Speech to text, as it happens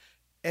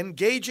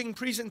Engaging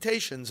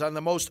presentations on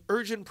the most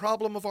urgent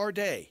problem of our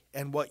day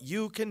and what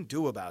you can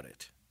do about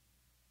it.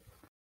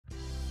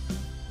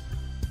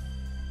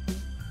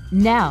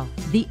 Now,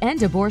 the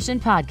End Abortion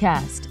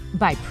Podcast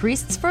by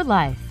Priests for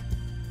Life.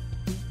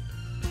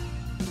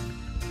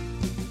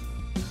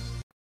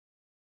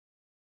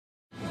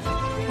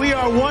 We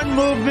are one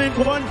movement,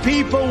 one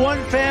people,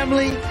 one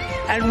family,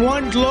 and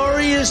one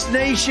glorious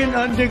nation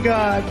under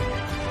God.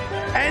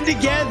 And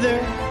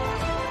together,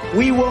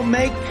 we will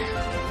make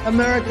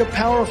America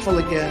powerful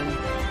again.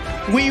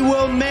 We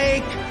will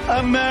make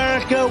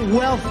America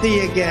wealthy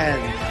again.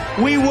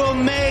 We will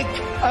make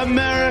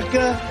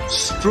America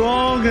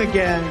strong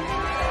again.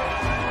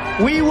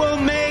 We will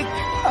make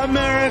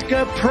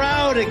America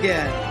proud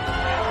again.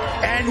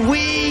 And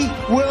we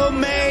will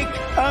make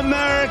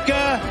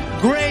America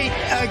great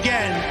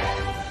again.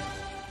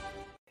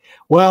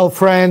 Well,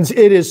 friends,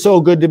 it is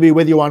so good to be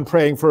with you on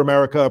Praying for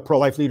America.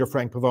 Pro-life leader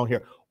Frank Pavone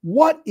here.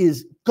 What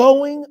is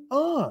going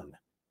on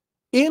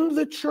in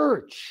the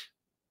church,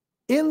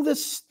 in the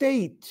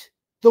state,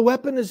 the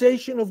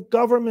weaponization of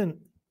government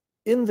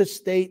in the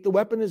state, the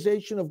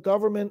weaponization of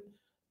government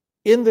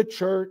in the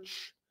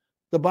church,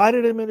 the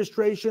Biden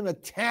administration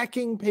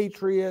attacking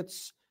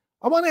patriots?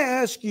 I want to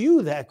ask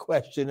you that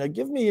question.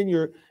 Give me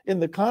in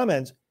the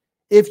comments,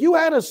 if you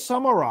had to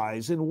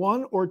summarize in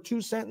one or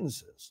two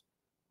sentences,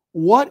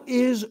 what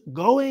is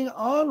going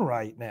on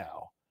right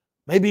now?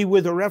 Maybe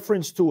with a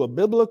reference to I'm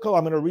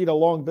going to read a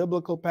long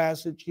biblical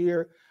passage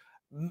here,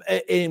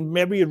 and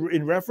maybe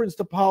in reference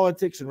to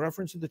politics, in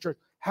reference to the church.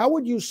 How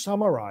would you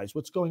summarize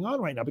what's going on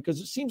right now?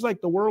 Because it seems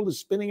like the world is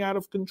spinning out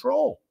of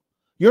control.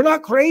 You're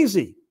not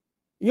crazy.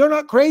 You're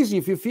not crazy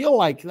if you feel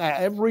like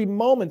that. Every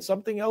moment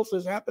something else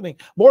is happening,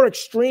 more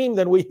extreme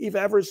than we've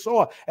ever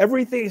saw.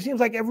 Everything, it seems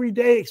like every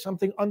day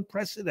something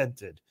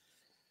unprecedented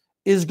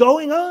is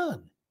going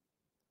on.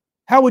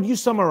 How would you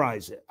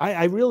summarize it?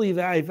 I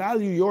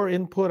value your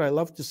input. I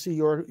love to see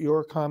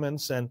your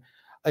comments. And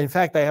in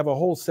fact, I have a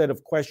whole set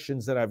of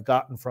questions that I've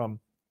gotten from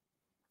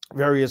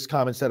various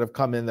comments that have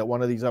come in that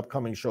one of these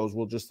upcoming shows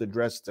will just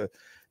address to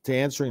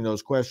answering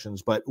those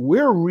questions. But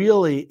we're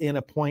really in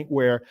a point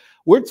where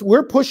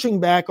we're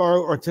pushing back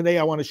or today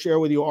I want to share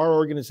with you, our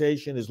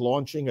organization is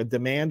launching a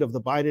demand of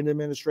the Biden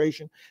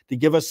administration to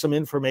give us some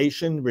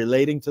information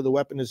relating to the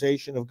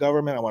weaponization of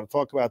government. I want to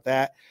talk about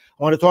that.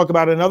 I want to talk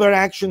about another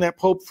action that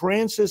Pope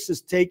Francis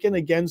has taken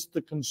against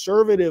the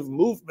conservative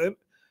movement.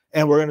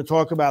 And we're going to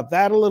talk about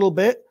that a little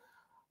bit.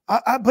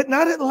 But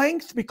not at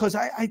length, because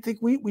I think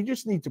we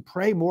just need to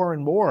pray more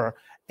and more.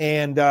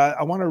 And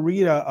I want to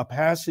read a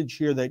passage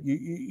here that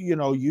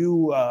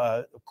you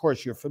of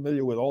course, you're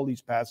familiar with all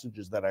these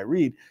passages that I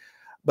read.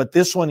 But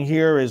this one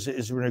here is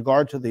in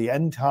regard to the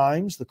end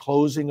times, the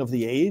closing of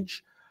the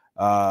age,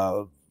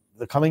 the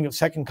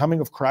second coming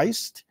of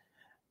Christ.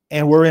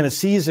 And we're in a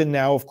season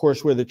now, of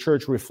course, where the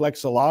church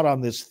reflects a lot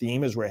on this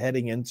theme as we're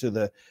heading into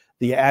the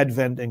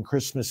Advent and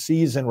Christmas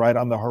season right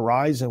on the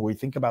horizon. We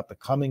think about the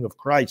coming of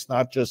Christ,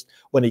 not just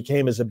when he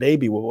came as a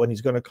baby, but when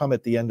he's going to come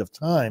at the end of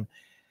time.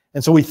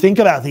 And so we think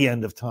about the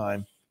end of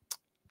time.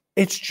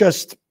 It's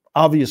just,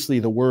 obviously,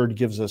 the word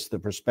gives us the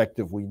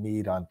perspective we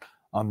need on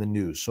the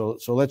news. So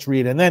let's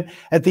read. And then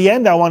at the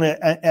end, I want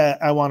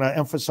to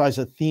emphasize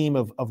a theme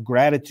of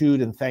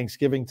gratitude and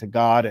thanksgiving to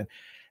God. And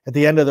at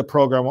the end of the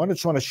program, I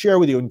just want to share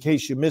with you, in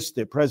case you missed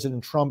it,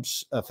 President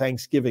Trump's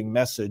Thanksgiving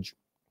message.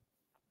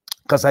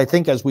 Because I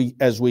think as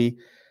we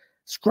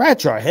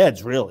scratch our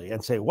heads, really,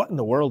 and say, what in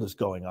the world is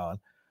going on,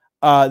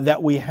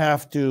 that we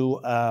have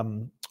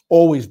to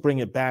always bring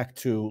it back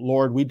to,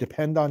 Lord, we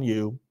depend on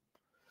you,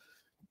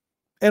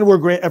 and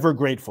we're ever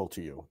grateful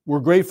to you. We're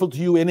grateful to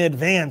you in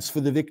advance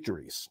for the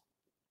victories.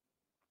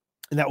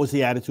 And that was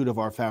the attitude of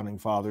our founding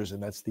fathers,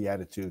 and that's the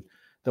attitude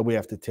that we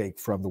have to take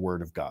from the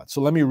Word of God.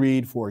 So let me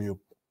read for you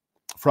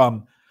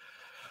from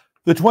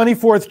the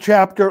 24th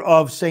chapter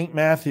of St.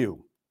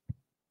 Matthew.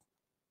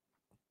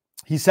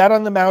 He sat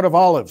on the Mount of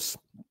Olives.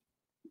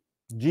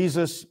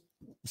 Jesus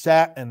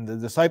sat, and the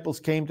disciples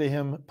came to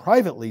him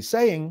privately,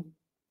 saying,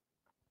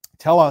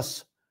 "Tell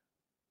us,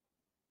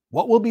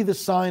 what will be the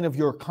sign of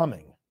your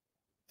coming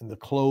and the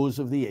close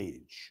of the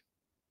age?"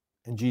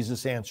 And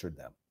Jesus answered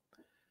them,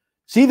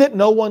 "See that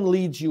no one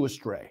leads you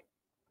astray.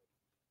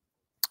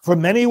 For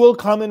many will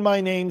come in my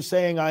name,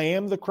 saying, I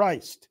am the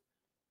Christ,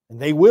 and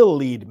they will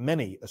lead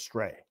many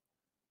astray.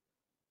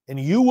 And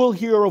you will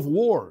hear of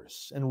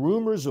wars and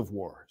rumors of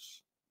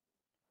wars.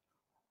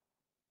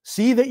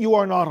 See that you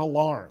are not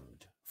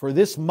alarmed, for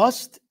this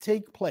must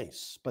take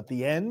place, but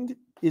the end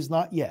is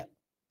not yet.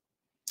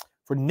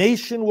 For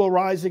nation will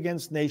rise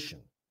against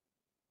nation,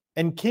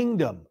 and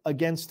kingdom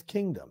against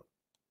kingdom.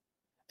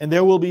 And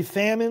there will be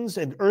famines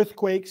and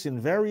earthquakes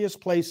in various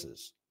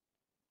places.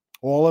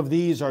 All of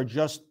these are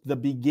just the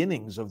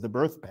beginnings of the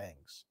birth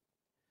pangs.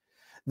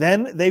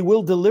 Then they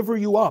will deliver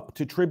you up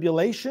to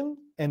tribulation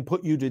and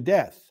put you to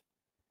death,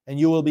 and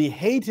you will be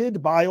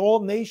hated by all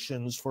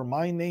nations for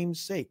my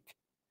name's sake.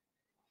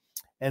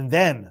 And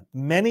then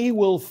many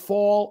will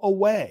fall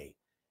away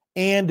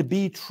and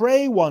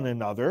betray one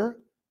another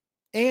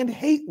and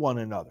hate one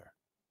another.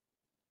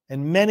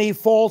 and many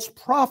false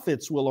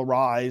prophets will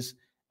arise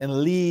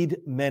and lead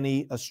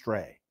many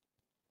astray.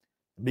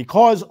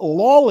 Because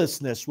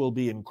lawlessness will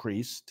be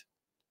increased,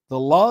 the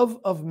love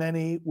of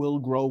many will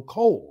grow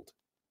cold.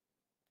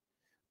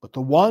 But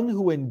the one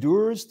who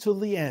endures till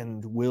the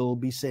end will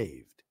be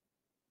saved.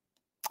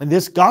 And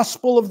this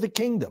gospel of the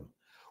kingdom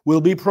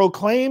will be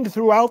proclaimed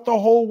throughout the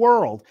whole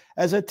world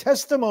as a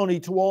testimony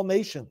to all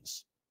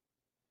nations.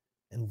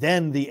 And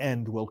then the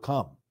end will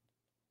come.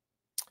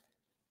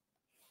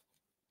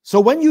 So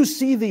when you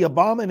see the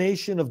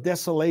abomination of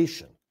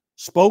desolation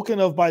spoken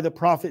of by the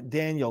prophet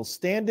Daniel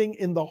standing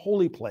in the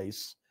holy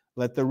place,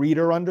 let the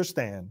reader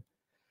understand,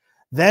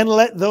 then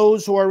let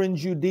those who are in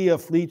Judea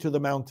flee to the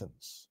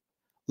mountains.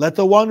 Let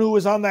the one who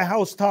is on the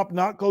housetop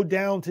not go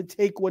down to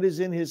take what is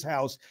in his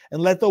house,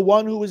 and let the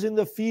one who is in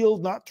the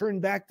field not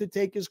turn back to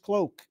take his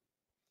cloak.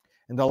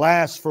 And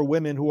alas, for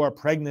women who are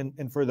pregnant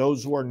and for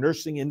those who are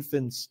nursing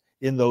infants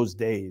in those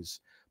days.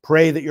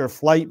 Pray that your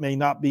flight may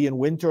not be in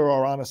winter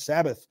or on a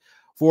Sabbath,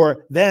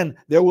 for then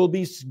there will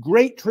be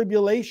great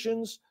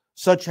tribulations,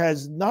 such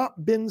has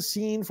not been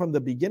seen from the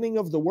beginning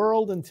of the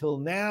world until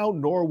now,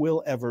 nor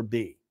will ever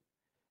be.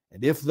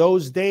 And if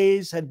those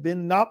days had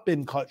not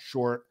been cut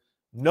short,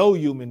 no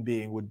human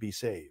being would be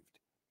saved.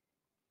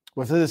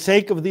 But for the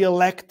sake of the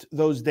elect,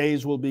 those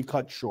days will be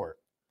cut short.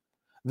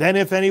 Then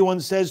if anyone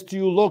says to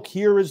you, look,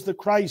 here is the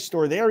Christ,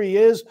 or there he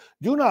is,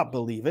 do not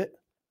believe it.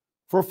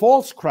 For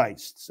false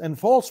Christs and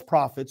false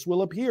prophets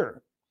will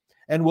appear,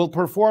 and will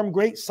perform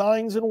great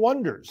signs and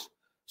wonders,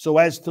 so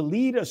as to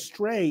lead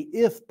astray,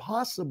 if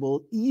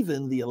possible,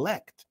 even the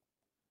elect.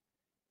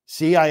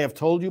 See, I have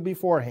told you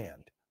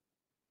beforehand.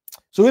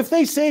 So if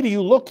they say to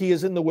you, look, he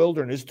is in the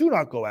wilderness, do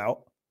not go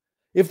out.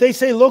 If they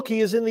say, look, he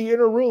is in the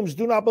inner rooms,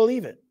 do not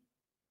believe it.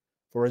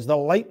 For as the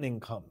lightning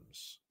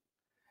comes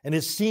and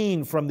is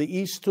seen from the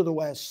east to the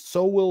west,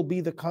 so will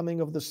be the coming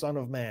of the Son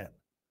of Man.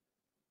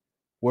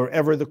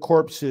 Wherever the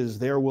corpse is,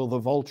 there will the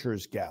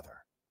vultures gather.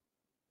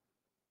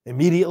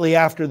 Immediately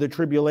after the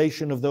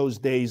tribulation of those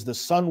days, the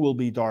sun will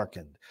be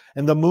darkened,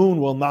 and the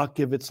moon will not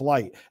give its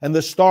light, and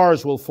the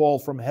stars will fall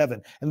from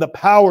heaven, and the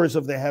powers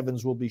of the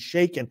heavens will be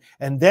shaken.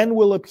 And then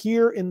will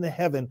appear in the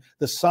heaven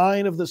the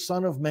sign of the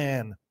Son of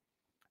Man.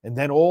 And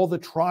then all the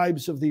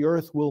tribes of the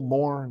earth will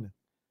mourn,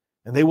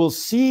 and they will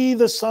see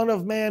the Son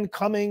of Man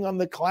coming on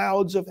the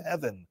clouds of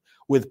heaven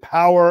with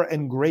power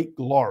and great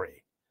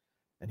glory.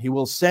 And he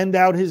will send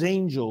out his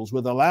angels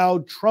with a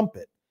loud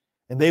trumpet,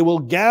 and they will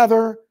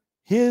gather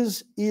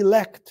his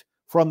elect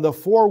from the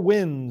four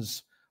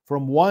winds,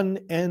 from one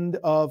end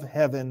of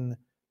heaven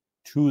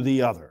to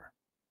the other.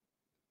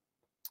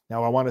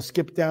 Now I want to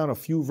skip down a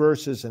few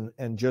verses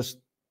and just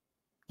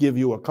give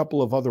you a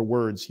couple of other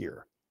words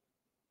here.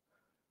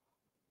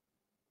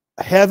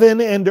 Heaven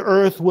and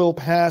earth will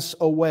pass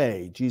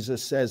away,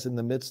 Jesus says in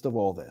the midst of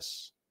all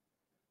this,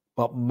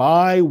 but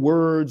my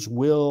words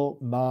will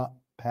not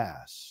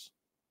pass.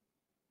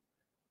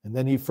 And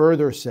then he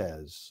further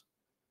says,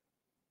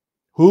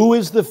 who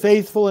is the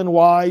faithful and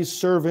wise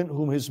servant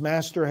whom his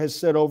master has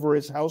set over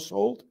his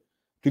household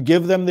to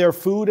give them their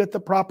food at the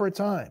proper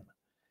time?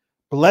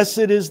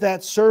 Blessed is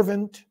that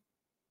servant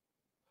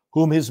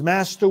whom his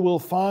master will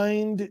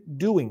find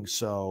doing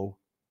so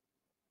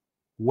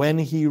when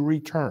he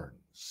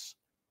returns.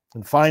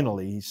 And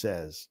finally, he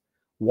says,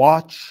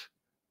 watch,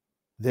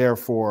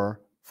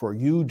 therefore, for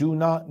you do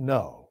not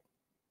know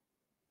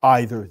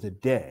either the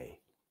day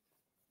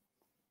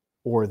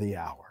or the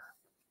hour.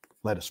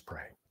 Let us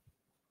pray.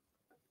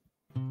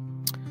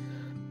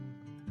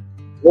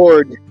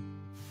 Lord,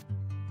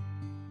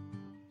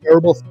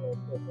 terrible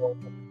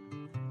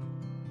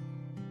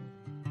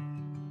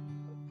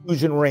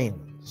confusion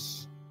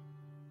reigns.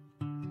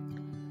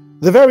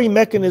 The very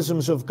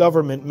mechanisms of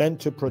government meant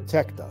to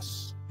protect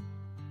us,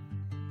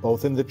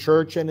 both in the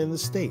church and in the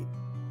state,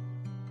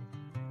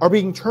 are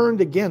being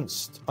turned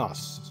against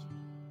us,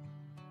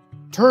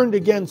 turned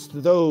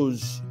against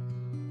those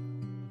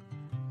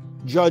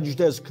judged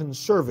as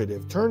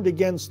conservative, turned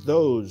against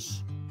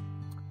those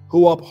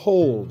who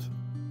uphold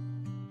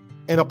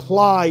and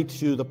apply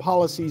to the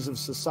policies of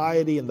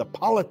society and the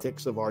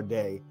politics of our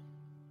day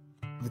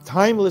the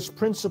timeless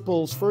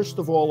principles, first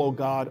of all, O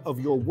God, of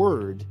your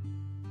word,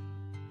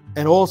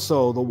 and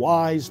also the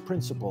wise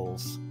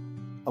principles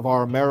of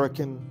our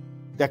American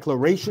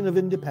Declaration of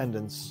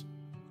Independence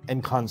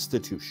and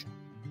Constitution.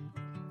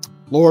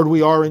 Lord,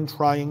 we are in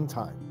trying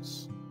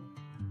times.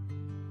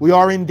 We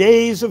are in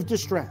days of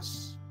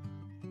distress,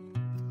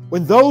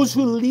 when those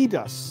who lead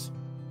us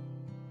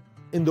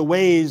in the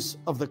ways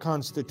of the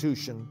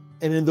Constitution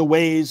and in the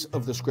ways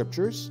of the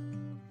Scriptures,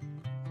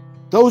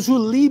 those who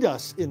lead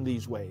us in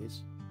these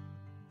ways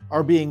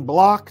are being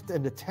blocked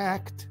and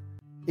attacked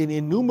in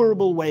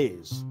innumerable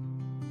ways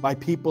by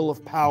people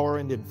of power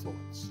and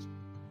influence.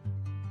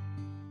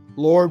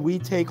 Lord, we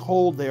take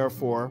hold,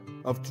 therefore,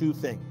 of two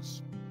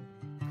things.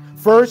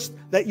 First,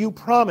 that you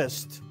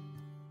promised,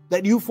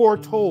 that you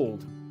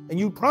foretold, and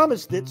you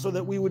promised it so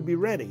that we would be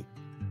ready.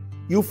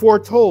 You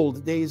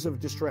foretold days of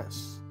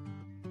distress.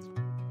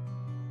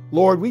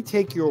 Lord, we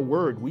take your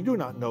word. We do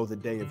not know the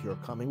day of your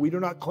coming. We do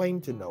not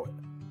claim to know it.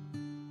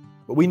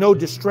 But we know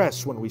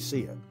distress when we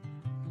see it.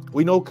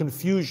 We know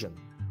confusion.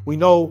 We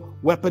know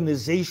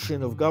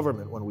weaponization of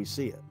government when we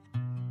see it.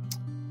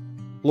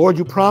 Lord,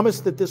 you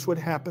promised that this would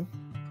happen.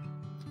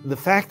 The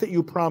fact that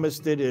you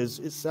promised it is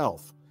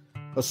itself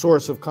a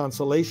source of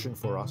consolation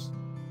for us.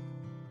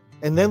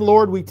 And then,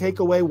 Lord, we take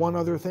away one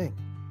other thing.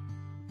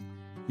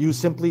 You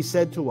simply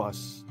said to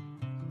us,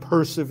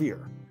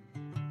 persevere.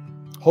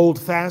 Hold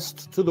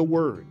fast to the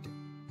word.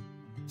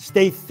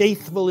 Stay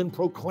faithful in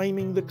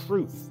proclaiming the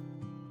truth.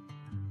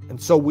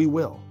 And so we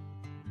will.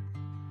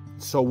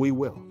 So we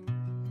will.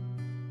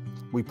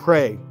 We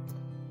pray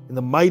in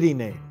the mighty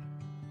name,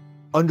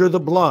 under the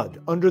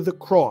blood, under the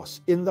cross,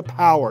 in the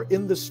power,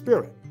 in the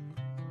Spirit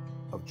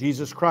of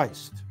Jesus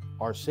Christ,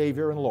 our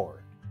Savior and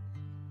Lord.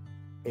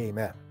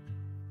 Amen.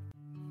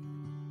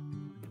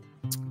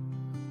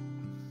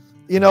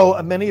 You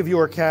know, many of you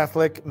are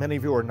Catholic, many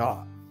of you are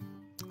not.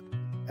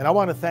 And I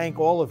want to thank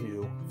all of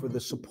you for the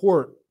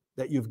support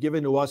that you've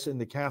given to us in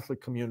the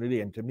Catholic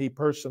community and to me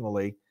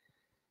personally.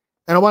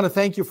 And I want to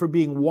thank you for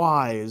being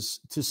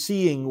wise to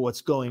seeing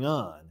what's going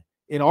on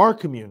in our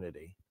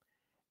community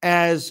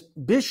as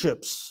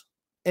bishops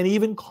and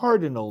even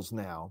cardinals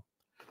now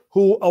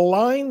who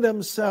align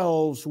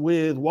themselves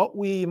with what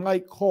we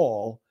might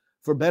call,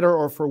 for better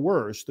or for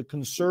worse, the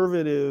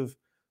conservative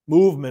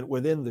movement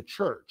within the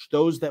church.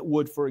 Those that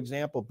would, for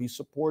example, be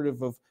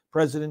supportive of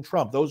President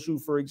Trump. Those who,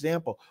 for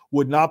example,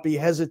 would not be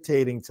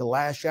hesitating to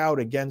lash out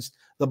against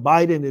the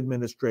Biden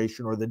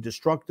administration or the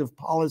destructive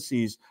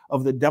policies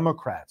of the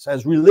Democrats.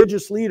 As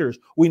religious leaders,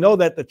 we know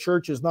that the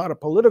church is not a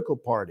political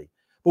party.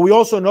 But we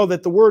also know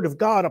that the word of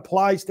God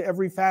applies to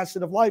every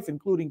facet of life,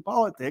 including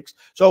politics.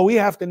 So we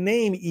have to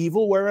name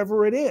evil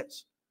wherever it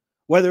is.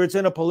 Whether it's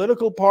in a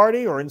political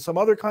party or in some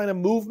other kind of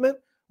movement,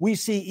 we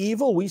see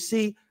evil. We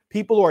see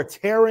people who are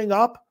tearing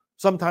up,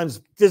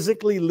 sometimes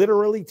physically,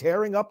 literally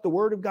tearing up the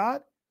word of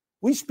God.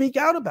 We speak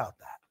out about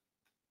that.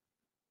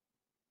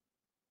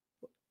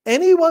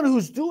 Anyone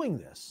who's doing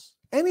this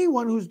in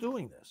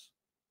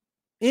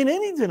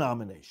any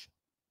denomination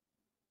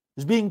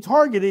is being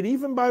targeted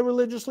even by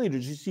religious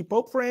leaders. You see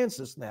Pope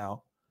Francis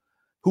now,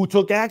 who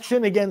took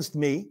action against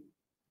me,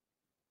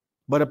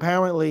 but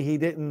apparently he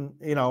didn't,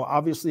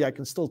 obviously I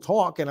can still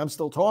talk and I'm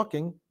still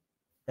talking,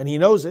 and he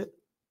knows it.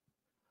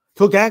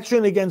 Took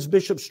action against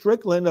Bishop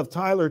Strickland of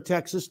Tyler,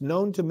 Texas,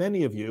 known to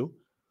many of you.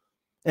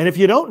 And if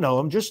you don't know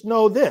him, just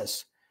know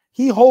this.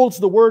 He holds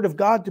the word of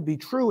God to be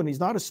true, and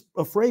he's not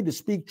afraid to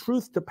speak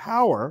truth to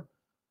power,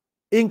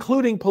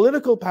 including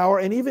political power,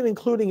 and even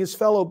including his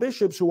fellow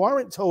bishops who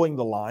aren't towing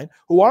the line,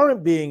 who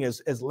aren't being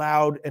as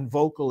loud and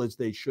vocal as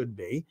they should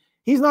be.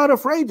 He's not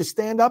afraid to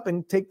stand up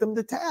and take them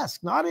to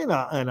task, not in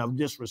a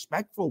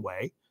disrespectful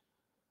way,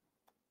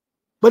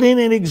 but in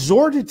an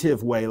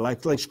exhortative way,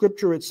 like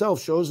Scripture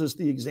itself shows us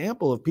the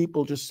example of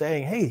people just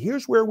saying, hey,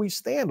 here's where we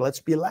stand.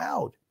 Let's be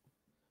loud.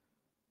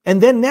 And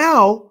then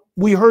now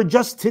we heard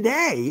just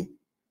today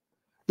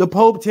the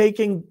Pope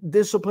taking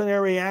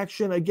disciplinary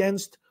action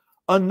against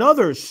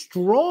another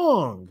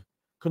strong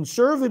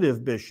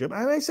conservative bishop.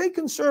 And I say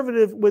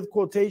conservative with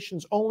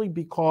quotations only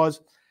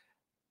because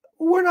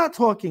we're not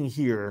talking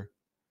here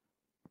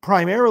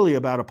primarily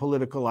about a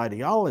political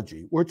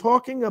ideology. We're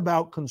talking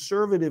about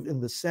conservative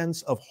in the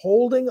sense of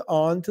holding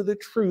on to the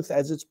truth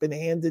as it's been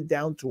handed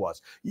down to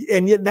us.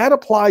 And yet that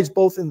applies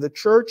both in the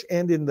church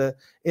and in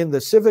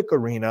the civic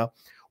arena.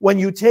 When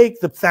you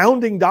take the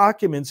founding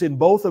documents in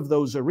both of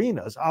those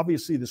arenas,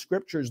 obviously the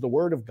scriptures, the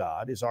word of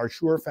God, is our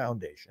sure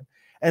foundation.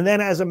 And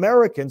then as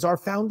Americans, our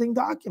founding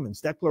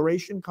documents,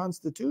 Declaration,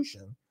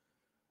 Constitution.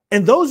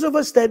 And those of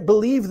us that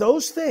believe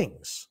those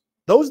things,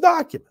 those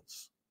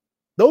documents,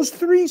 those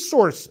three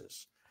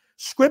sources,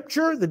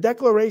 Scripture, the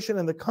Declaration,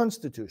 and the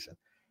Constitution,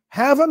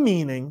 have a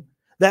meaning.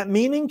 That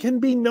meaning can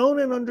be known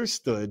and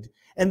understood,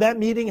 and that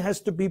meaning has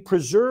to be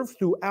preserved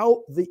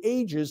throughout the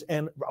ages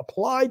and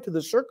applied to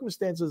the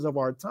circumstances of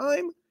our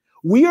time.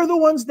 We are the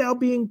ones now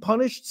being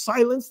punished,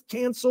 silenced,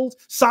 canceled,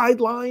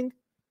 sidelined.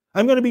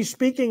 I'm going to be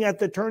speaking at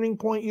the Turning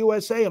Point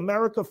USA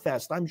America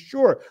Fest. I'm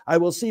sure I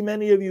will see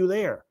many of you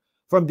there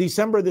from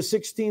December the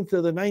 16th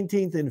to the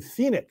 19th in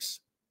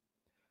Phoenix.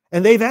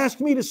 And they've asked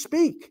me to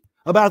speak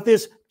about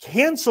this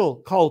cancel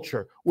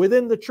culture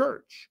within the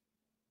church.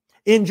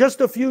 In just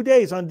a few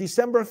days, on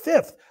December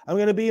 5th, I'm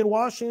going to be in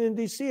Washington,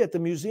 D.C. at the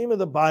Museum of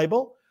the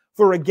Bible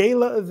for a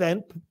gala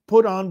event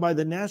put on by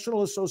the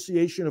National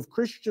Association of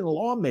Christian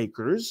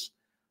Lawmakers.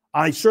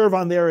 I serve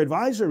on their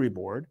advisory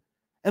board.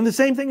 And the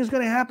same thing is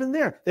going to happen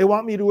there. They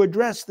want me to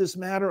address this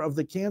matter of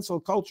the cancel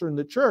culture in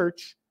the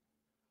church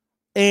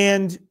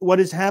and what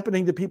is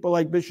happening to people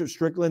like Bishop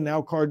Strickland,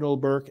 now Cardinal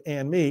Burke,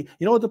 and me.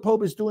 You know what the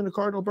Pope is doing to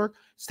Cardinal Burke?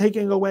 He's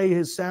taking away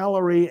his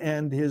salary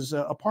and his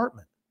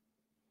apartment.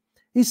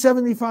 He's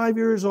 75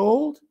 years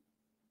old.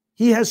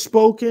 He has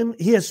spoken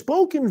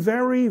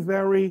very,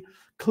 very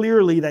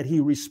clearly that he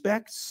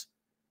respects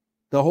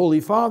the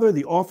Holy Father,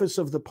 the office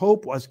of the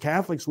Pope. As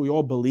Catholics, we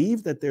all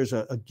believe that there's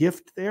a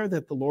gift there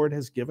that the Lord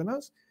has given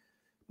us.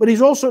 But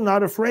he's also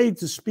not afraid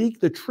to speak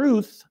the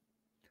truth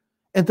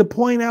and to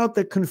point out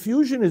that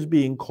confusion is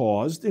being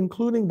caused,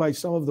 including by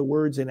some of the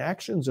words and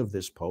actions of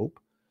this Pope.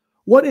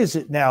 What is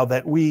it now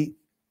that we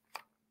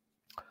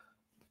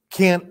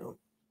can't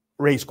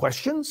raise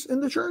questions in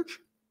the church?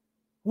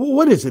 Well,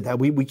 what is it that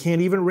we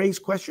can't even raise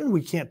questions?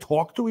 We can't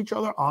talk to each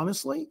other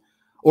honestly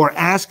or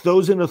ask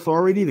those in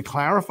authority to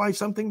clarify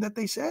something that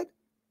they said?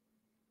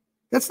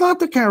 That's not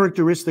the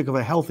characteristic of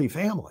a healthy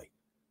family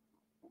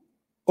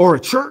or a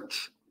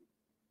church.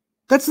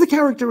 That's the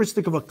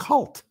characteristic of a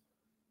cult.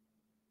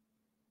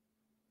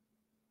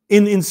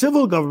 In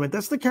civil government,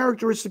 that's the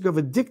characteristic of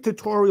a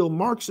dictatorial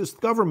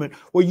Marxist government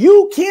where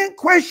you can't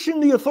question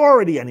the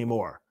authority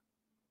anymore.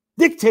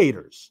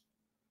 Dictators.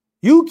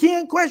 You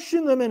can't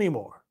question them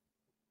anymore.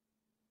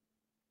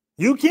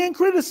 You can't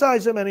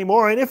criticize them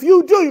anymore. And if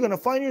you do, you're going to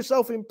find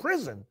yourself in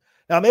prison.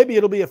 Now, maybe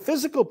it'll be a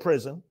physical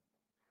prison,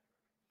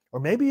 or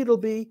maybe it'll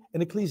be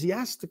an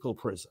ecclesiastical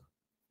prison.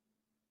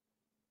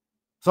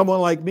 Someone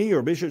like me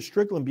or Bishop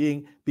Strickland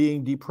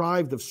being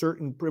deprived of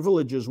certain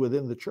privileges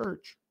within the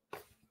church.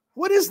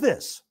 What is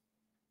this?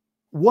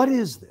 What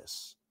is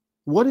this?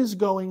 What is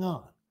going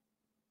on?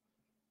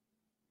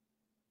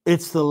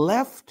 It's the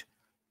left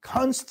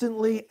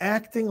constantly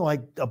acting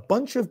like a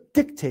bunch of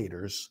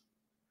dictators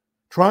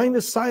trying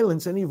to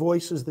silence any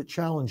voices that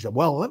challenge them.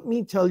 Well, let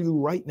me tell you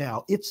right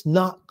now, it's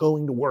not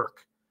going to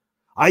work.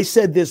 I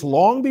said this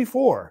long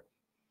before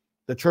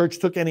the church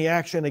took any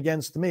action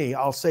against me.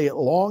 I'll say it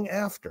long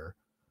after.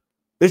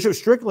 Bishop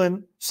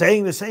Strickland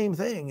saying the same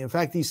thing. In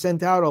fact, he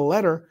sent out a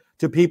letter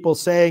to people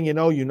saying, you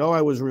know,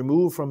 I was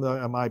removed from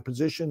my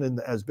position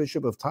as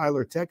Bishop of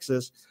Tyler,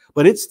 Texas,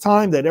 but it's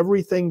time that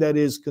everything that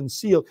is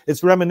concealed,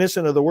 it's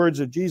reminiscent of the words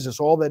of Jesus,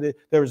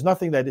 there is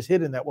nothing that is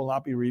hidden that will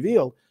not be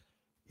revealed.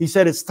 He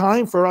said, it's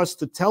time for us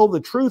to tell the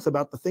truth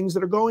about the things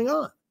that are going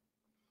on.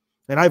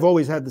 And I've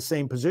always had the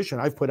same position.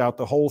 I've put out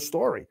the whole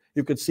story.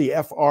 You could see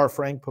Fr.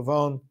 Frank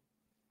Pavone.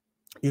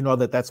 You know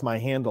that's my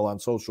handle on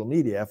social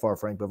media, Fr.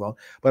 Frank Pavone.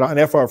 But on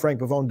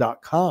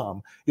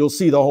frfrankpavone.com, you'll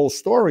see the whole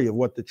story of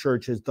what the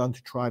church has done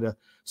to try to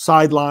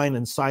sideline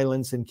and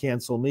silence and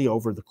cancel me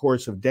over the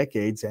course of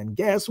decades. And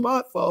guess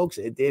what, folks?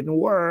 It didn't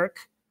work.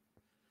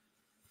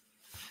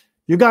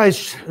 You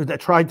guys that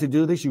tried to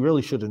do this, you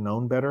really should have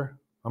known better.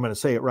 I'm going to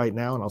say it right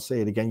now, and I'll say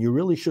it again. You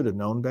really should have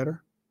known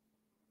better.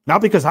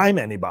 Not because I'm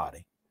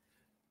anybody,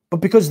 but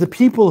because the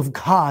people of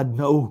God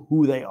know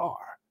who they are.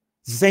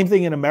 It's the same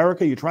thing in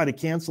America. You try to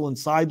cancel and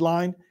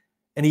sideline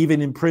and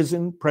even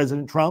imprison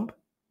President Trump.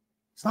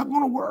 It's not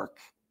going to work.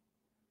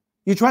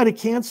 You try to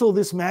cancel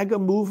this MAGA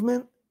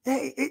movement.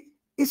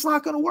 It's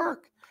not going to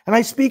work. And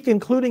I speak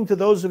including to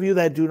those of you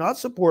that do not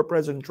support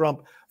President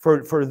Trump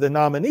for the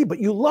nominee, but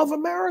you love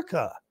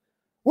America.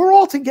 We're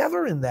all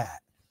together in that.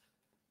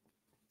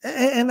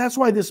 And that's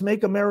why this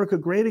Make America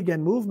Great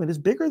Again movement is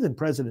bigger than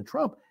President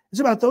Trump. It's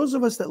about those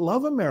of us that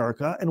love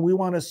America and we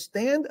want to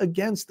stand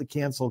against the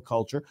cancel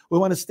culture. We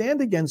want to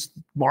stand against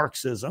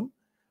Marxism.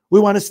 We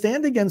want to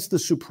stand against the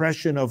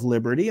suppression of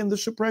liberty and the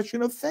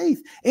suppression of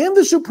faith and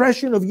the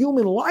suppression of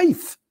human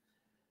life.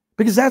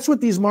 Because that's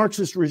what these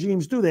Marxist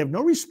regimes do. They have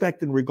no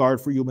respect and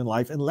regard for human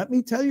life. And let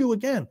me tell you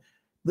again,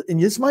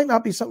 and this might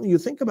not be something you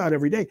think about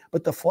every day,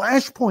 but the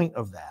flashpoint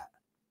of that,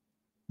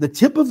 the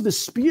tip of the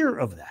spear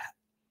of that,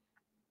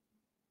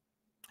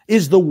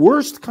 is the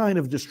worst kind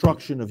of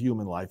destruction of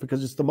human life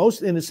because it's the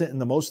most innocent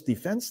and the most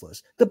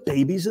defenseless, the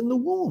babies in the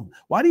womb.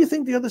 Why do you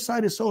think the other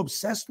side is so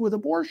obsessed with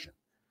abortion?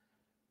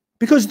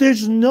 Because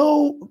there's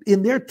no,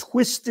 in their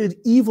twisted,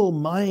 evil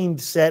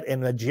mindset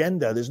and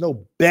agenda, there's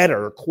no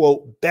better,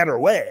 quote, better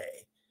way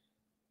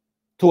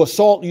to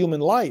assault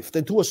human life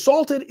than to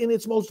assault it in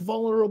its most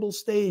vulnerable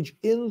stage,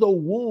 in the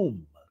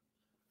womb.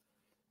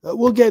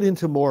 We'll get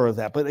into more of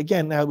that. But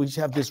again, now we just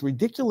have this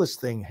ridiculous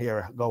thing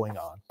here going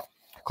on.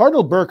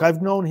 Cardinal Burke,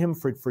 I've known him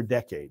for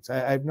decades.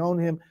 I've known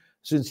him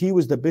since he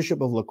was the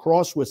Bishop of La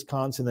Crosse,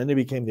 Wisconsin. Then he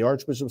became the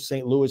Archbishop of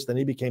St. Louis. Then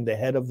he became the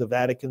head of the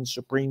Vatican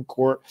Supreme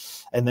Court.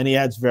 And then he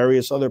had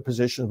various other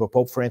positions, but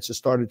Pope Francis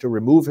started to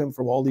remove him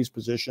from all these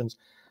positions.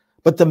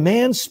 But the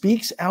man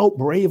speaks out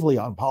bravely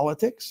on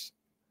politics.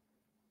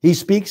 He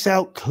speaks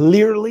out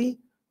clearly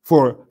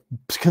for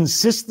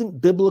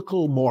consistent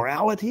biblical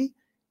morality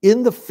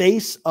in the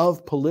face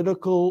of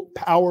political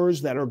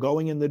powers that are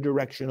going in the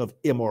direction of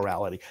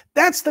immorality.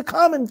 That's the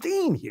common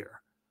theme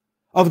here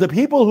of the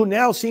people who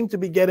now seem to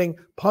be getting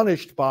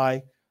punished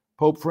by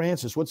Pope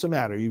Francis. What's the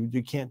matter?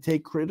 You can't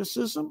take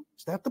criticism?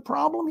 Is that the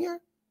problem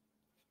here?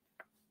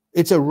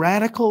 It's a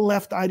radical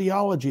left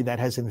ideology that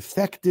has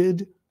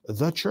infected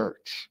the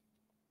church.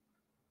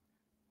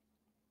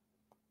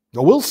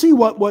 We'll see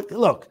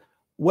look,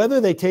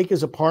 whether they take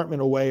his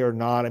apartment away or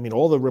not, I mean,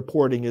 all the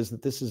reporting is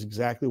that this is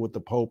exactly what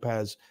the Pope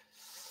has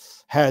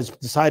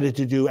decided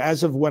to do.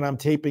 As of when I'm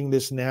taping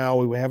this now,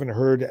 we haven't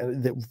heard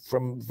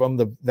from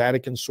the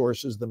Vatican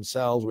sources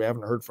themselves. We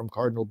haven't heard from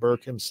Cardinal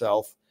Burke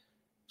himself.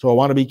 So I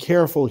want to be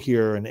careful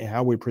here in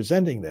how we're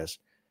presenting this.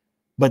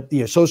 But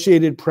the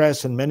Associated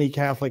Press and many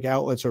Catholic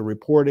outlets are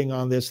reporting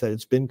on this, that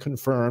it's been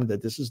confirmed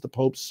that this is the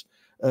Pope's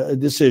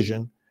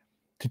decision.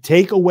 to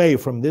take away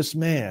from this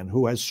man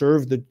who has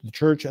served the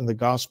church and the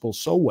gospel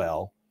so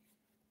well,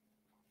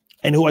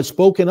 and who has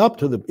spoken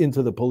up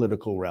into the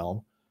political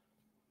realm,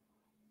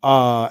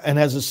 and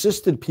has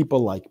assisted people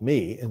like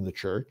me in the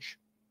church,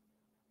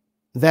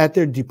 that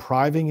they're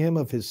depriving him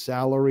of his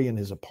salary and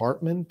his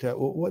apartment?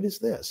 What is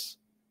this?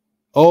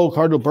 Oh,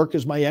 Cardinal Burke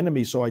is my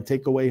enemy, so I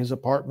take away his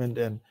apartment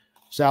and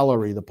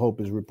salary, the Pope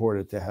is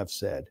reported to have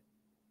said.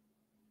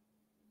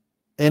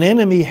 An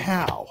enemy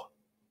how?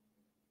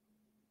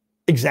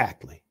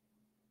 Exactly.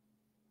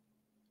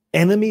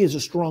 Enemy is a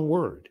strong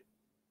word.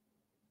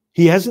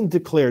 He hasn't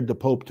declared the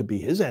Pope to be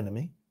his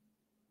enemy.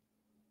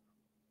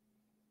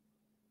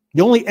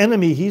 The only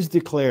enemy he's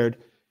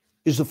declared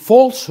is a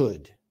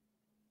falsehood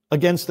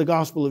against the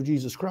gospel of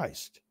Jesus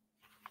Christ.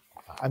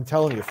 I'm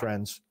telling you,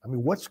 friends,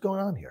 what's going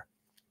on here?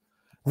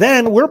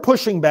 Then we're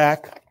pushing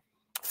back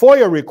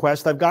FOIA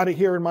request. I've got it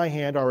here in my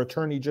hand. Our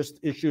attorney just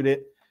issued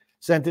it,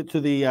 sent it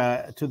to the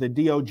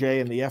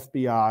DOJ and the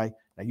FBI.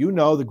 Now, you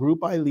know, the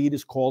group I lead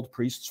is called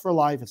Priests for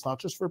Life. It's not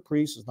just for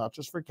priests. It's not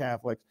just for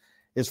Catholics.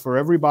 It's for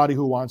everybody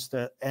who wants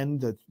to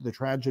end the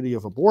tragedy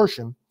of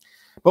abortion.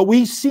 But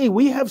we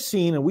have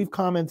seen, and we've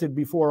commented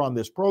before on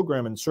this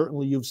program, and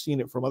certainly you've seen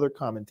it from other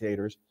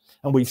commentators,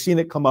 and we've seen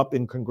it come up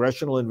in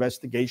congressional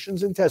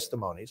investigations and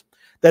testimonies,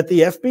 that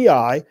the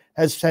FBI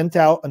has sent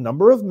out a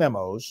number of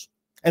memos,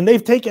 and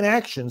they've taken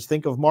actions.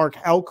 Think of Mark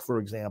Houck, for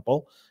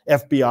example.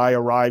 FBI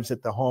arrives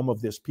at the home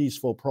of this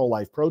peaceful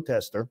pro-life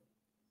protester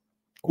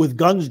with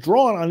guns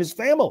drawn on his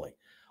family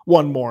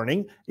one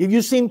morning. Have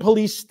you seen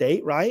Police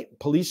State, right?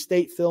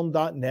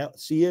 PoliceStateFilm.net.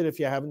 See it if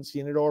you haven't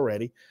seen it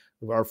already.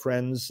 Of our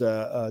friends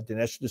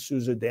Dinesh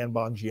D'Souza, Dan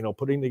Bongino,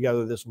 putting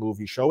together this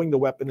movie showing the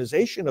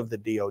weaponization of the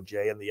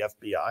DOJ and the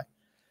FBI.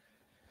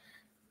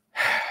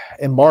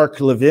 And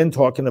Mark Levin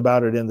talking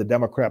about it in The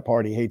Democrat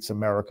Party Hates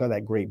America,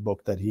 that great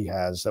book that he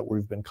has that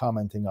we've been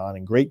commenting on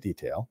in great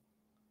detail.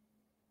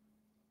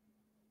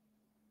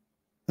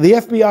 The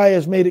FBI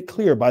has made it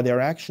clear by their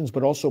actions,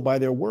 but also by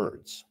their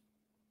words,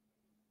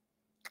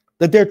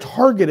 that they're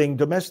targeting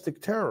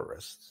domestic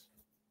terrorists.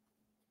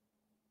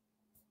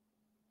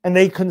 And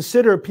they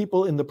consider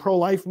people in the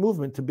pro-life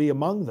movement to be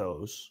among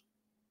those,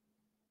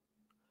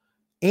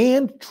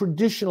 and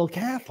traditional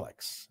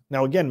Catholics.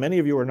 Now, again, many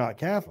of you are not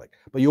Catholic,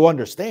 but you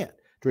understand,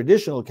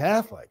 traditional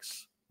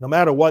Catholics, no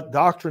matter what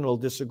doctrinal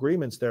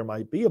disagreements there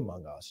might be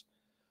among us,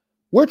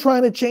 we're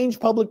trying to change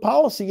public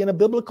policy in a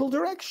biblical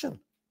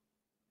direction.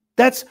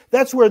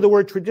 That's where the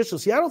word traditional.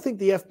 See, I don't think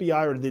the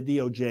FBI or the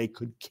DOJ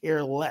could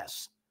care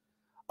less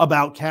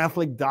about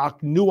Catholic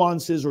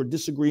nuances or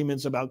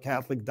disagreements about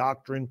Catholic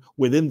doctrine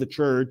within the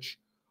church,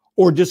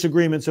 or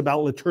disagreements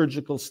about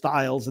liturgical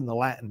styles in the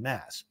Latin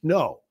Mass.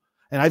 No.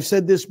 And I've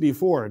said this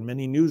before in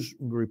many news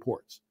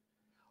reports.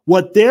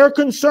 What they're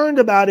concerned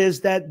about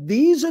is that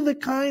these are the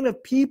kind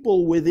of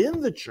people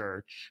within the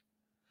church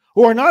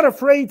who are not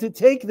afraid to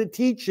take the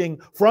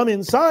teaching from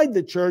inside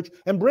the church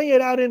and bring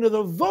it out into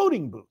the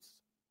voting booth.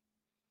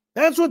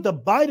 That's what the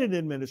Biden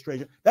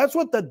administration, that's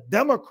what the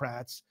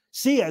Democrats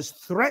see as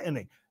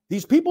threatening.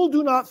 These people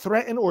do not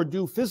threaten or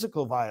do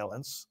physical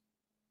violence,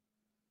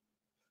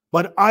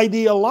 but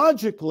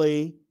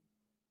ideologically,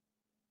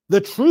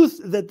 the truth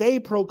that they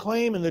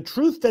proclaim and the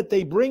truth that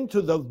they bring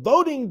to the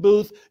voting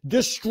booth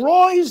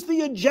destroys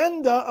the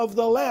agenda of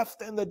the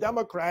left and the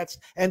Democrats,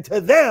 and to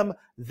them,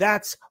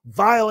 that's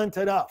violent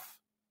enough.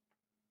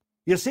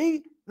 You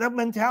see that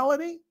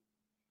mentality?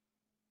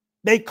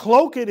 They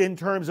cloak it in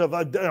terms of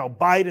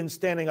Biden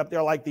standing up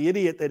there like the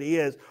idiot that he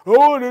is.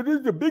 Oh, it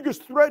is the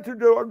biggest threat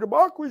to our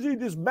democracy,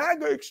 this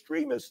MAGA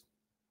extremist.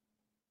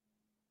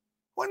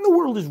 What in the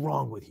world is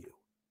wrong with you?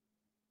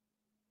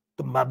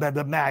 The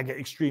MAGA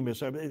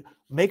extremists.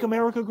 Make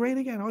America great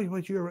again.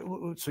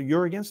 Oh, so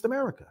you're against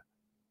America.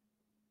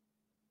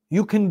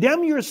 You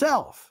condemn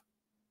yourself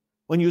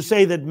when you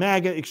say that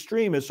MAGA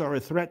extremists are a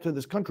threat to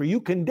this country. You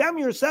condemn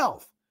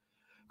yourself.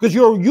 Because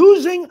you're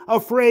using a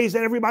phrase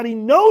that everybody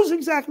knows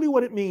exactly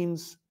what it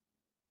means.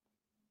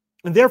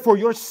 And therefore,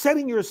 you're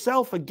setting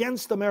yourself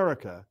against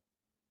America.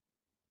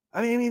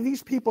 I mean,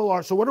 these people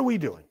are. So what are we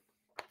doing?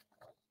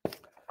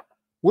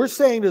 We're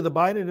saying to the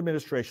Biden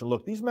administration,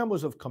 look, these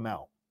memos have come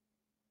out.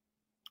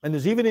 And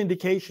there's even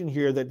indication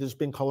here that there's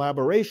been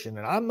collaboration.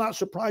 And I'm not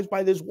surprised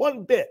by this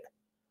one bit.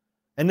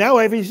 And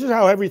now this is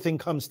how everything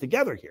comes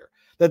together here.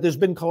 That there's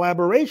been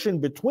collaboration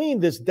between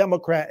this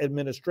Democrat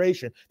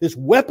administration, this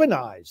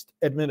weaponized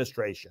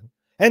administration,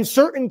 and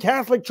certain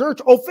Catholic Church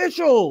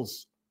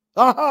officials.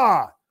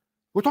 Aha!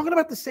 We're talking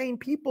about the same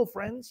people,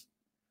 friends.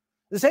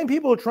 The same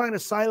people who are trying to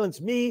silence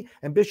me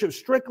and Bishop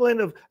Strickland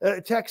of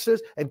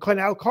Texas and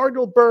now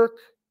Cardinal Burke.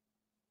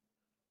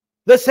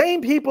 The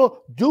same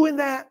people doing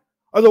that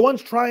are the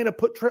ones trying to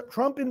put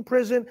Trump in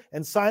prison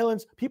and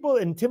silence people,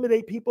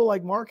 intimidate people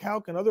like Mark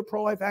Houck and other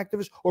pro-life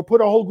activists, or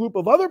put a whole group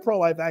of other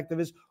pro-life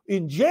activists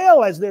in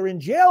jail as they're in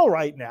jail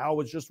right now. I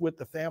was just with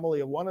the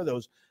family of one of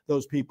those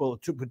people,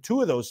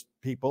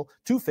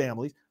 two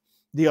families,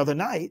 the other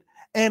night.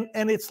 And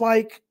it's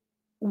like,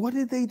 what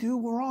did they do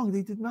wrong?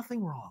 They did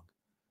nothing wrong.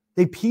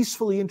 They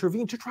peacefully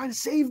intervene to try to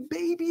save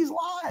babies'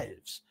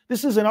 lives.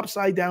 This is an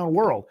upside-down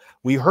world.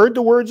 We heard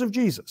the words of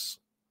Jesus.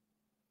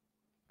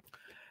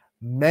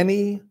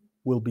 Many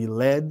will be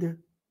led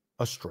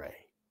astray.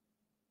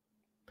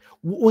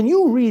 When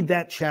you read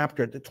that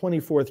chapter, the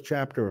 24th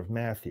chapter of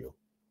Matthew,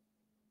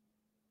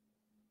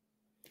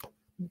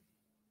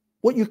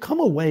 what you come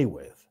away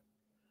with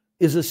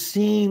is a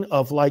scene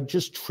of like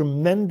just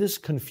tremendous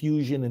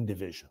confusion and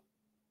division.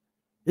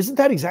 Isn't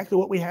that exactly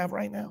what we have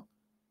right now?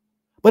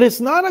 But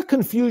it's not a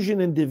confusion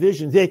and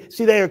division.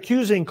 They're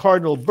accusing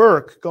Cardinal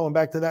Burke, going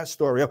back to that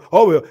story, of,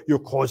 oh, you're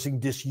causing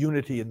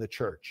disunity in the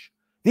church.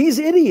 These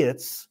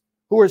idiots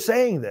who are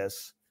saying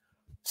this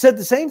said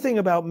the same thing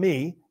about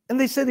me, and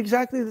they said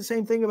exactly the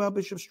same thing about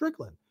Bishop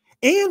Strickland.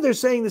 And they're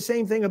saying the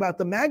same thing about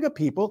the MAGA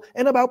people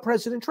and about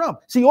President Trump.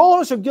 See, all of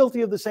us are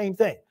guilty of the same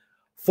thing.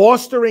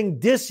 Fostering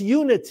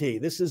disunity.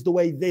 This is the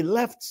way the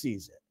left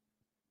sees it.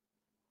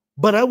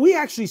 But we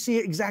actually see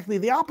it exactly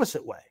the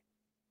opposite way.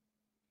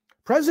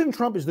 President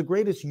Trump is the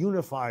greatest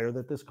unifier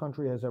that this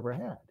country has ever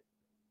had.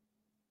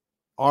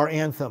 Our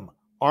anthem,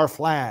 our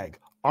flag,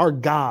 our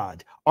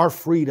God, our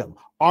freedom,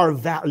 our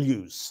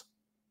values,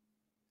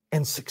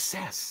 and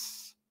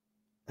success.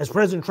 As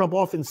President Trump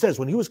often says,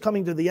 when he was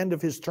coming to the end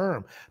of his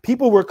term,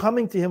 people were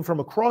coming to him from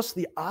across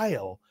the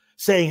aisle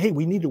saying, hey,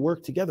 we need to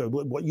work together.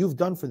 What you've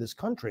done for this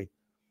country.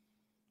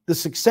 The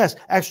success,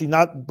 actually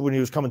not when he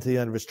was coming to the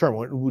end of his term,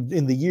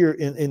 in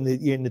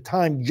the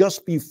time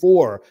just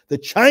before the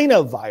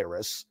China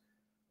virus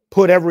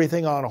put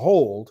everything on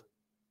hold,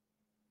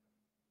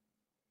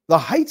 the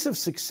heights of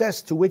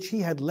success to which he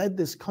had led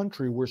this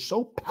country were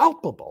so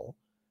palpable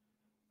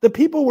that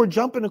people were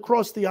jumping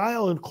across the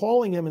aisle and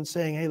calling him and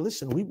saying, hey,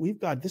 listen, we've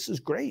got, this is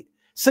great.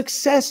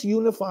 Success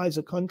unifies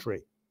a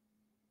country.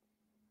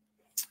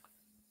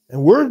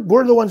 And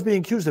we're the ones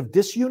being accused of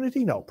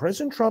disunity? No,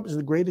 President Trump is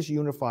the greatest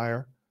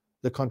unifier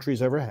the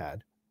country's ever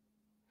had.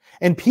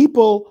 And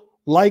people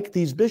like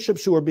these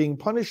bishops who are being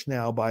punished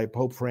now by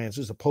Pope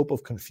Francis, the Pope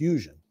of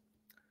Confusion,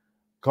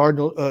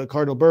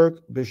 Cardinal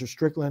Burke, Bishop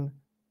Strickland,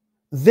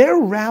 they're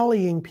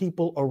rallying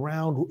people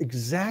around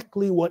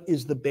exactly what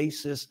is the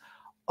basis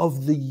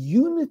of the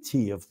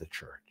unity of the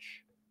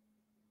church.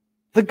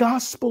 The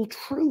gospel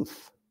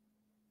truth.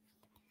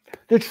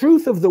 The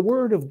truth of the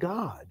word of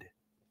God.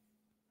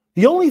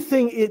 The only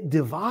thing it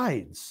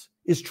divides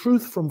is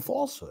truth from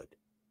falsehood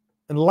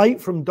and light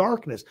from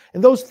darkness.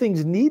 And those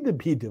things need to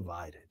be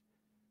divided.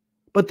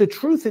 But the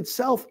truth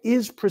itself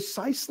is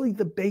precisely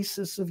the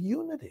basis of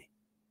unity.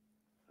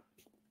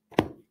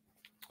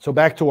 So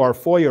back to our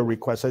FOIA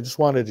request, I just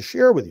wanted to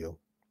share with you,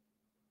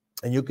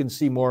 and you can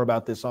see more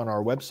about this on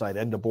our website,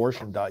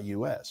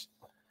 endabortion.us.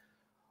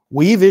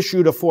 We've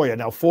issued a FOIA.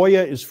 Now,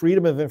 FOIA is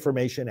Freedom of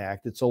Information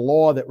Act. It's a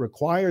law that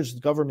requires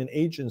government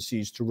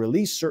agencies to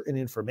release certain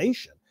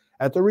information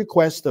at the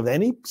request of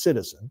any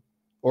citizen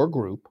or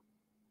group.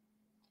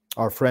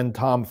 Our friend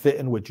Tom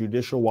Fitton with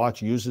Judicial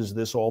Watch uses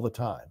this all the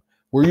time.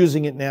 We're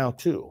using it now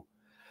too.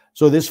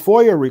 So this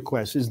FOIA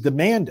request is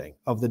demanding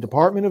of the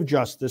Department of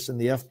Justice and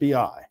the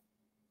FBI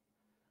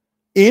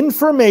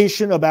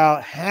information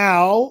about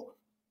how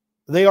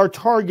they are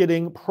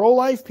targeting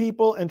pro-life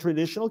people and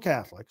traditional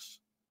Catholics.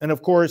 And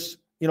of course,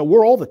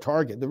 we're all the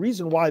target. The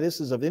reason why this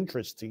is of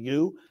interest to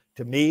you,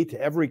 to me, to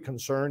every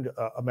concerned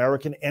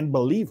American and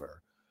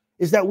believer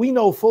is that we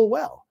know full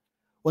well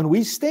when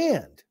we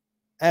stand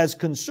as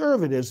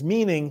conservatives,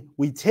 meaning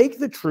we take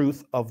the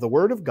truth of the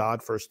Word of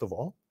God, first of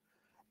all,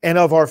 and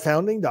of our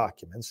founding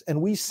documents,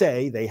 and we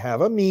say they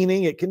have a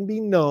meaning, it can be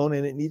known,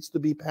 and it needs to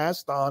be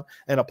passed on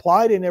and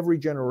applied in every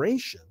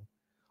generation.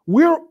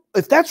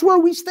 If that's where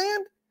we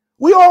stand,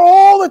 we are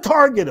all the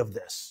target of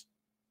this.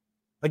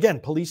 Again,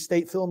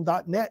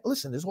 policestatefilm.net.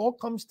 Listen, this all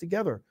comes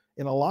together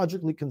in a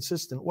logically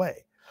consistent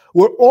way.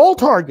 We're all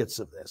targets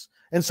of this.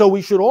 And so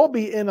we should all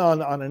be in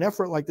on an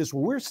effort like this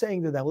where we're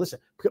saying to them, listen,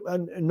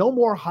 no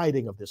more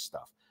hiding of this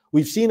stuff.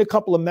 We've seen a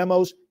couple of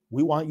memos.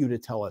 We want you to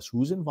tell us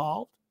who's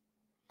involved.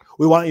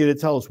 We want you to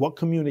tell us what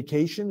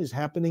communication is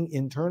happening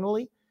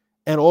internally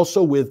and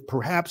also with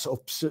perhaps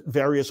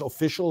various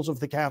officials of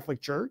the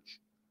Catholic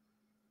Church.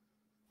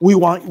 We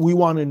want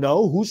to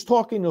know who's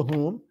talking to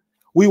whom.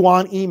 We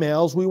want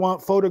emails. We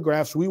want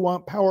photographs. We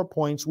want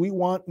PowerPoints. We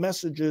want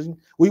messages.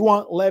 We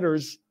want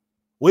letters.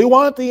 We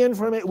want the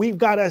information. We've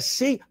got to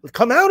see.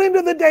 Come out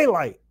into the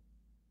daylight.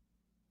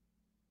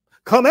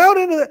 Come out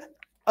into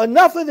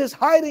enough of this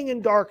hiding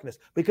in darkness,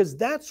 because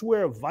that's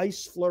where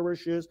vice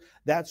flourishes.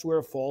 That's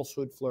where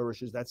falsehood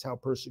flourishes. That's how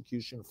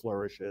persecution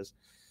flourishes.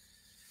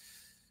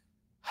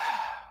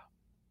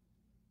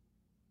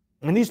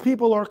 And these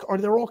people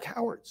they're all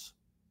cowards.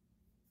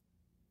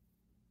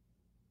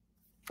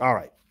 All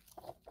right.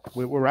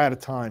 We're out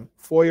of time.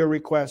 FOIA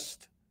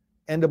request,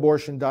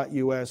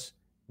 endabortion.us.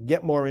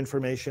 Get more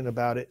information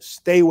about it.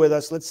 Stay with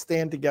us. Let's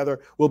stand together.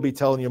 We'll be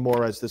telling you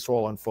more as this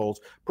all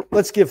unfolds.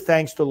 Let's give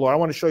thanks to the Lord. I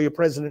want to show you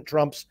President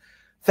Trump's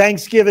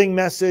Thanksgiving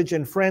message.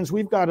 And friends,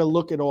 we've got to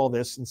look at all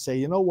this and say,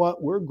 you know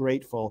what? We're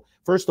grateful,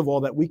 first of all,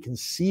 that we can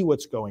see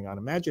what's going on.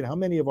 Imagine how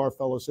many of our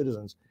fellow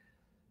citizens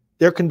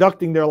they're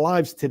conducting their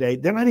lives today,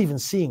 they're not even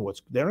seeing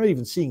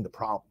the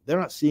problem. They're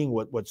not seeing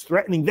what's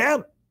threatening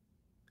them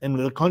in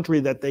the country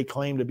that they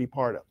claim to be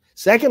part of.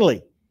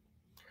 Secondly,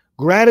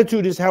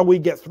 gratitude is how we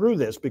get through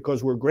this,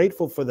 because we're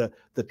grateful for the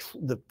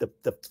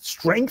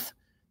strength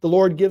the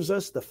Lord gives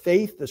us, the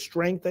faith, the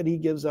strength that he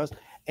gives us,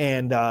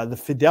 and the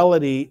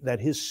fidelity that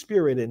his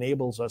Spirit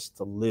enables us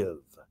to live.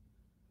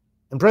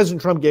 And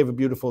President Trump gave a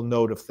beautiful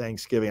note of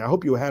thanksgiving. I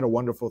hope you had a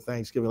wonderful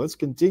Thanksgiving. Let's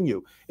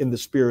continue in the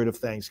spirit of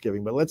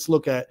Thanksgiving. But let's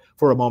look at,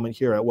 for a moment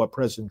here, at what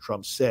President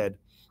Trump said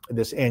in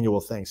this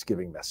annual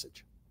Thanksgiving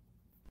message.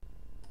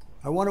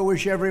 I want to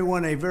wish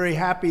everyone a very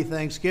happy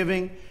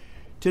Thanksgiving.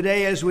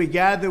 Today, as we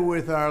gather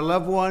with our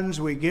loved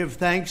ones, we give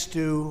thanks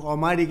to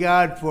Almighty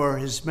God for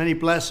his many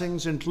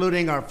blessings,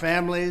 including our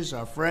families,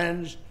 our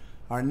friends,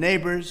 our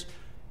neighbors,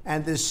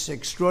 and this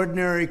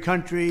extraordinary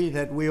country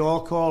that we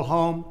all call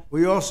home.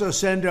 We also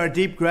send our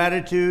deep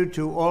gratitude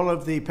to all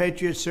of the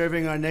patriots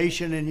serving our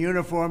nation in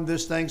uniform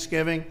this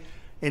Thanksgiving,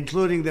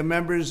 including the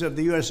members of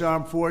the U.S.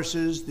 Armed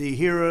Forces, the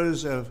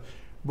heroes of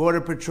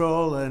Border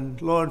Patrol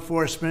and law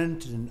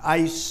enforcement and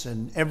ICE,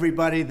 and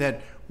everybody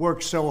that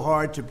works so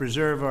hard to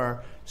preserve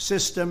our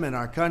system and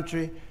our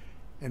country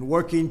and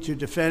working to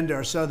defend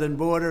our southern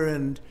border,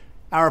 and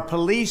our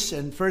police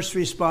and first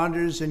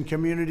responders in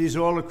communities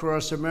all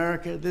across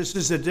America. This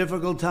is a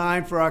difficult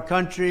time for our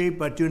country,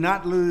 but do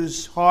not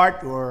lose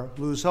heart or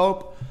lose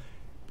hope,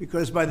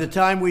 because by the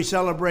time we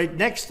celebrate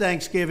next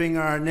Thanksgiving,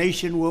 our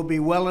nation will be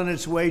well on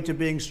its way to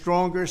being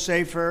stronger,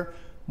 safer,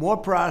 more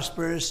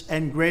prosperous,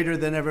 and greater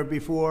than ever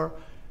before.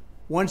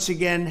 Once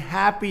again,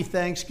 happy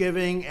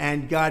Thanksgiving,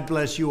 and God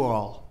bless you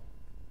all.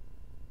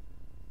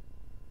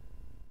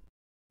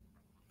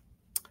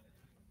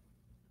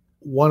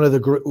 One of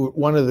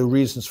the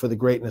reasons for the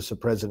greatness of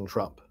President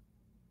Trump,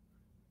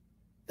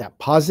 that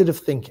positive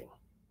thinking,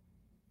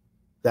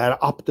 that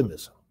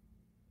optimism.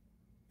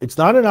 It's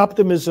not an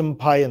optimism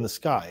pie in the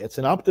sky. It's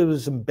an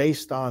optimism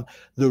based on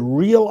the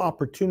real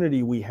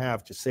opportunity we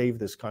have to save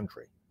this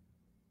country.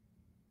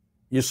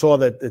 You saw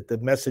that the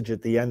message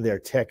at the end there,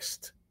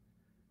 text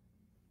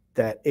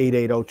that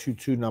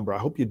 88022 number. I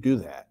hope you do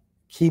that.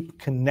 Keep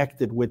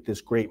connected with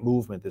this great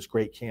movement, this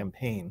great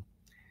campaign,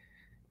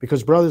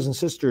 because brothers and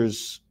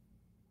sisters,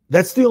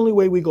 that's the only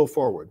way we go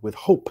forward, with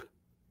hope.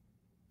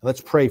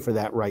 Let's pray for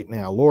that right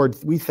now. Lord,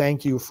 we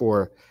thank you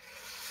for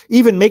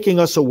even making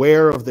us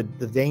aware of the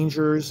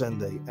dangers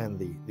and the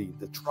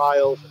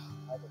trials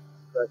and the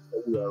stress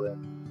that we are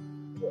in.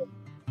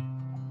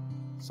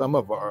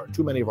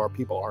 Too many of our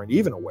people aren't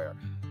even aware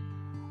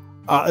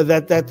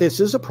that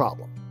this is a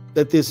problem,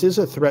 that this is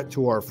a threat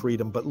to our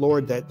freedom. But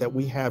Lord, that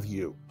we have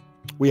you.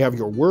 We have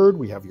your word,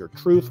 we have your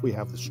truth, we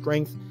have the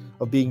strength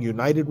of being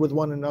united with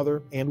one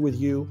another and with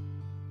you.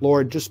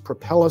 Lord, just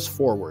propel us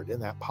forward in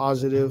that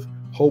positive,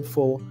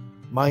 hopeful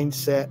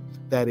mindset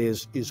that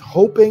is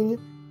hoping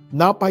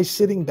not by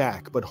sitting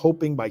back, but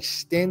hoping by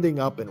standing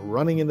up and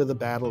running into the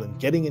battle and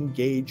getting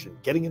engaged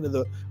and getting into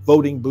the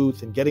voting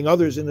booth and getting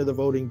others into the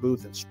voting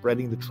booth and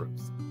spreading the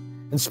truth.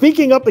 And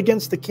speaking up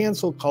against the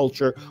cancel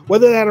culture,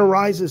 whether that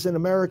arises in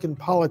American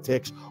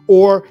politics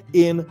or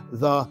in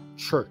the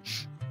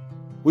church.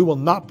 We will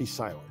not be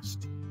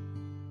silenced.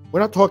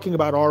 We're not talking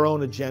about our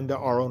own agenda,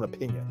 our own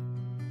opinion.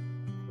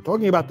 We're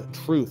talking about the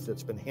truth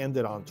that's been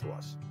handed on to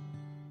us.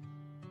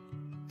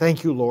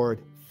 Thank you,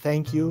 Lord.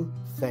 Thank you.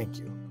 Thank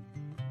you.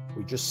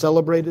 We just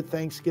celebrated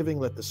Thanksgiving.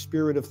 Let the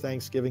spirit of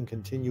Thanksgiving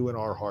continue in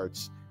our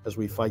hearts as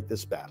we fight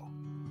this battle.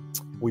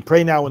 We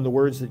pray now in the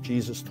words that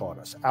Jesus taught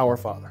us. Our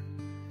Father,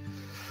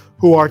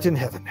 who art in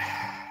heaven,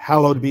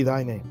 hallowed be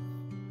thy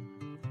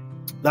name.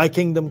 Thy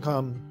kingdom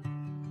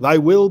come, thy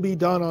will be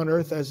done on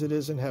earth as it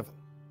is in heaven.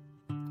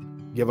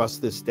 Give us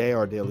this day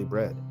our daily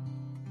bread.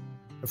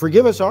 And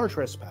forgive us our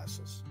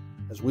trespasses,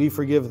 as we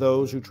forgive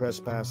those who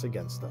trespass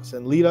against us.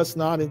 And lead us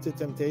not into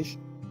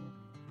temptation,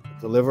 but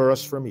deliver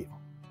us from evil.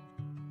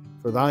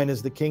 For thine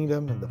is the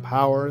kingdom and the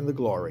power and the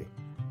glory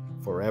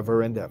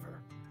forever and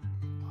ever.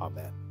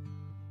 Amen.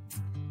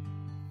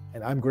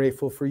 And I'm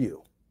grateful for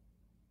you.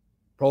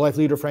 Pro-life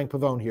leader Frank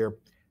Pavone here.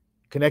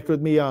 Connect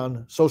with me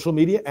on social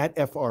media at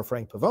FR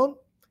Frank Pavone.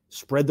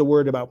 Spread the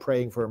word about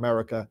praying for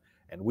America,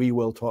 and we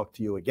will talk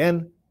to you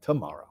again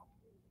tomorrow.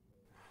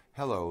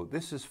 Hello,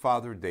 this is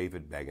Father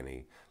David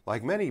Begany.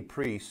 Like many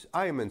priests,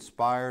 I am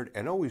inspired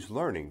and always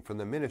learning from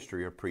the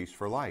Ministry of Priests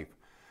for Life,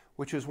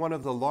 which is one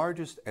of the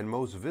largest and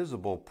most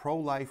visible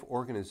pro-life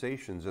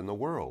organizations in the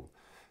world.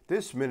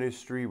 This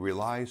ministry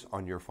relies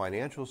on your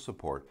financial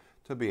support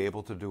to be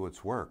able to do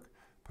its work,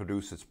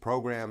 produce its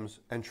programs,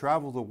 and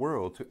travel the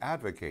world to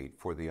advocate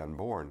for the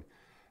unborn.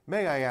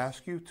 May I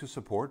ask you to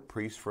support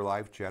Priests for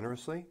Life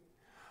generously?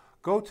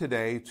 Go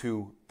today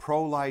to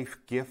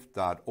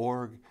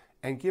prolifegift.org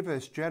and give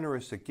as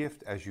generous a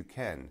gift as you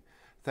can.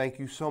 Thank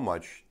you so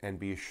much, and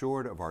be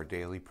assured of our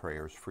daily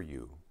prayers for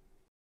you.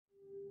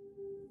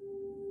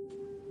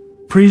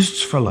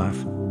 Priests for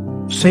Life,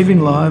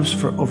 saving lives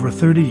for over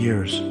 30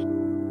 years.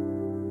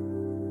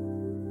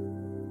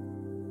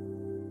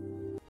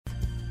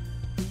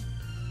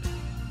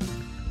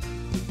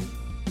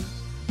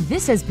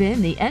 This has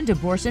been the End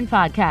Abortion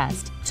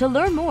Podcast. To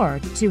learn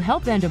more, to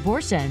help end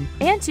abortion,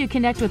 and to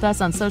connect with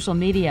us on social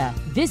media,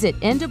 visit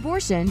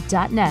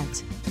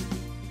endabortion.net.